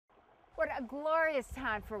What a glorious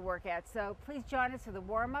time for a workout. So please join us for the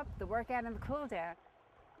warm-up, the workout, and the cool-down.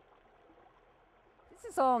 This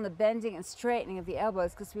is all in the bending and straightening of the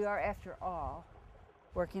elbows because we are, after all,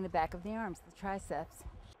 working the back of the arms, the triceps.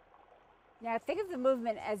 Now think of the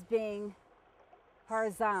movement as being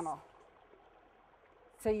horizontal.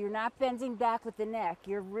 So you're not bending back with the neck,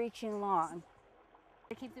 you're reaching long.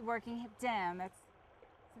 Keep the working hip down, that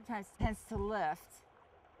sometimes tends to lift.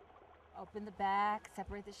 Open the back,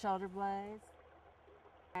 separate the shoulder blades.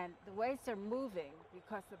 And the weights are moving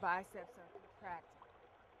because the biceps are contracting.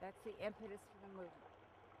 That's the impetus for the movement.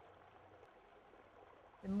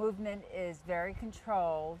 The movement is very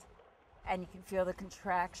controlled, and you can feel the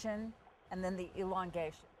contraction and then the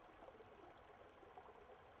elongation.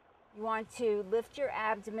 You want to lift your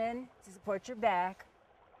abdomen to support your back,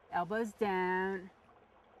 elbows down.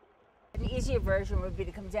 An easier version would be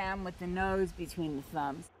to come down with the nose between the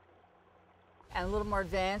thumbs. And a little more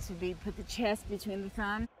advanced would be put the chest between the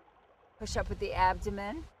thumbs, push up with the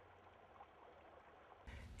abdomen.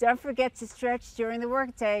 Don't forget to stretch during the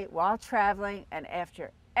workday, while traveling, and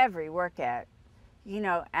after every workout. You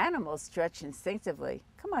know, animals stretch instinctively.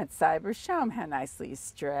 Come on, Cyber, show them how nicely you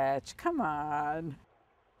stretch. Come on.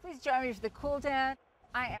 Please join me for the cool down.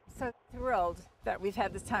 I am so thrilled that we've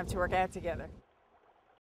had this time to work out together.